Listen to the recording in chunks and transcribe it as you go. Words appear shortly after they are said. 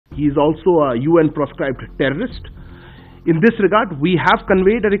He is also a UN-proscribed terrorist. In this regard, we have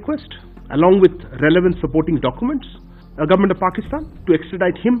conveyed a request, along with relevant supporting documents, the government of Pakistan to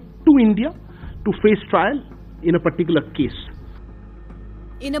extradite him to India to face trial in a particular case.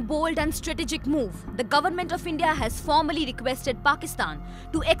 In a bold and strategic move, the government of India has formally requested Pakistan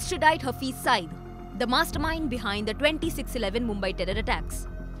to extradite Hafiz Saeed, the mastermind behind the 26/11 Mumbai terror attacks.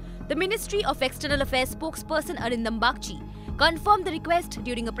 The Ministry of External Affairs spokesperson Arindam Bagchi confirmed the request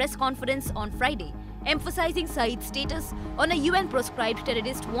during a press conference on Friday, emphasizing Saeed's status on a UN-proscribed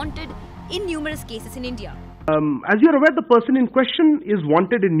terrorist wanted in numerous cases in India. As you are aware, the person in question is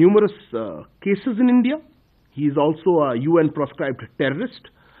wanted in numerous cases in India. He is also a UN-proscribed terrorist.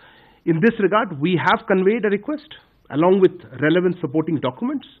 In this regard, we have conveyed a request, along with relevant supporting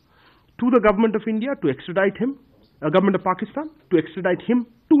documents, to the government of India to extradite him, government of Pakistan to extradite him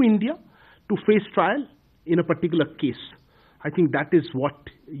to India to face trial in a particular case. I think that is what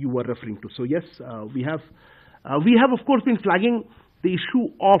you were referring to. So yes, we have of course been flagging the issue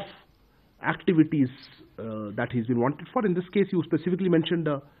of activities that he's been wanted for. In this case, you specifically mentioned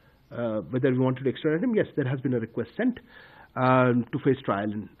whether we wanted to extradite him. Yes, there has been a request sent to face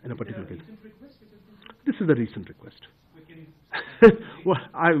trial in a particular case. This is a recent request. Well,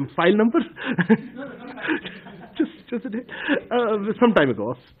 file number? just a day. Some time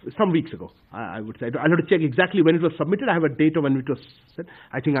ago, some weeks ago, I would say. I'll have to check exactly when it was submitted. I have a date of when it was sent.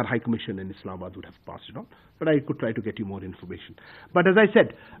 I think our High Commission in Islamabad would have passed it on, but I could try to get you more information. But as I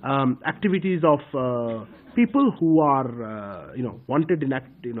said, activities of people who are, wanted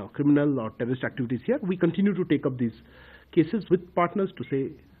in criminal or terrorist activities here, we continue to take up these cases with partners to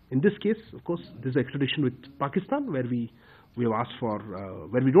say, in this case, of course, this is extradition with Pakistan, where we have asked for,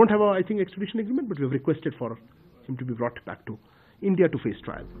 where we don't have a, extradition agreement, but we have requested for him to be brought back to India to face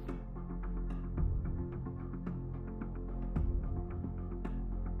trial.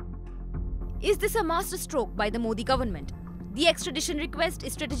 Is this a masterstroke by the Modi government? The extradition request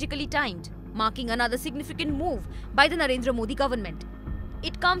is strategically timed, marking another significant move by the Narendra Modi government.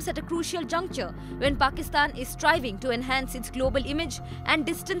 It comes at a crucial juncture when Pakistan is striving to enhance its global image and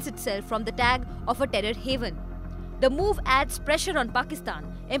distance itself from the tag of a terror haven. The move adds pressure on Pakistan,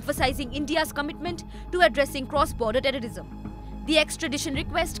 emphasizing India's commitment to addressing cross-border terrorism. The extradition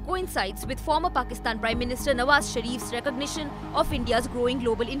request coincides with former Pakistan Prime Minister Nawaz Sharif's recognition of India's growing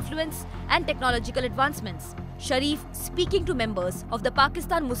global influence and technological advancements. Sharif, speaking to members of the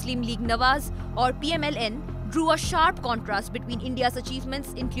Pakistan Muslim League Nawaz or PMLN, drew a sharp contrast between India's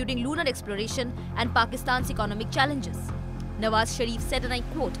achievements, including lunar exploration, and Pakistan's economic challenges. Nawaz Sharif said, and I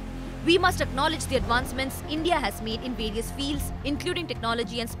quote, "We must acknowledge the advancements India has made in various fields, including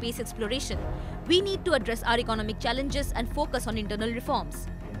technology and space exploration. We need to address our economic challenges and focus on internal reforms."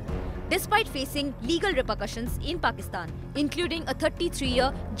 Despite facing legal repercussions in Pakistan, including a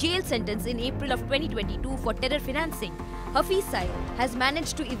 33-year jail sentence in April of 2022 for terror financing, Hafiz Saeed has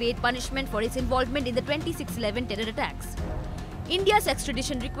managed to evade punishment for his involvement in the 26/11 terror attacks. India's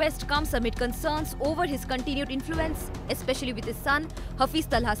extradition request comes amid concerns over his continued influence, especially with his son, Hafiz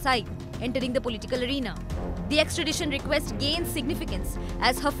Saeed, entering the political arena. The extradition request gains significance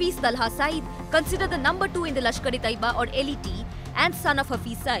as Hafiz Saeed, considered the number 2 in the Lashkar-e-Taiba or LET and son of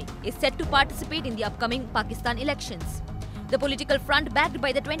Hafiz Saeed, is set to participate in the upcoming Pakistan elections. The political front backed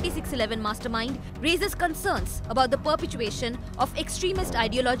by the 26/11 mastermind raises concerns about the perpetuation of extremist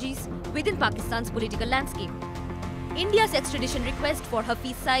ideologies within Pakistan's political landscape. India's extradition request for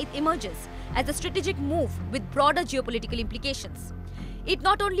Hafiz Saeed emerges as a strategic move with broader geopolitical implications. It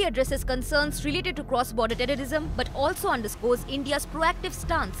not only addresses concerns related to cross-border terrorism, but also underscores India's proactive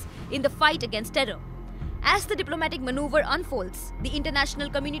stance in the fight against terror. As the diplomatic maneuver unfolds, the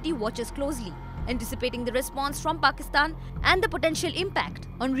international community watches closely, anticipating the response from Pakistan and the potential impact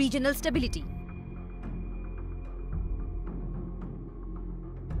on regional stability.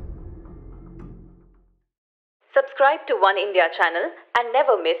 Subscribe to One India channel and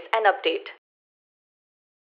never miss an update.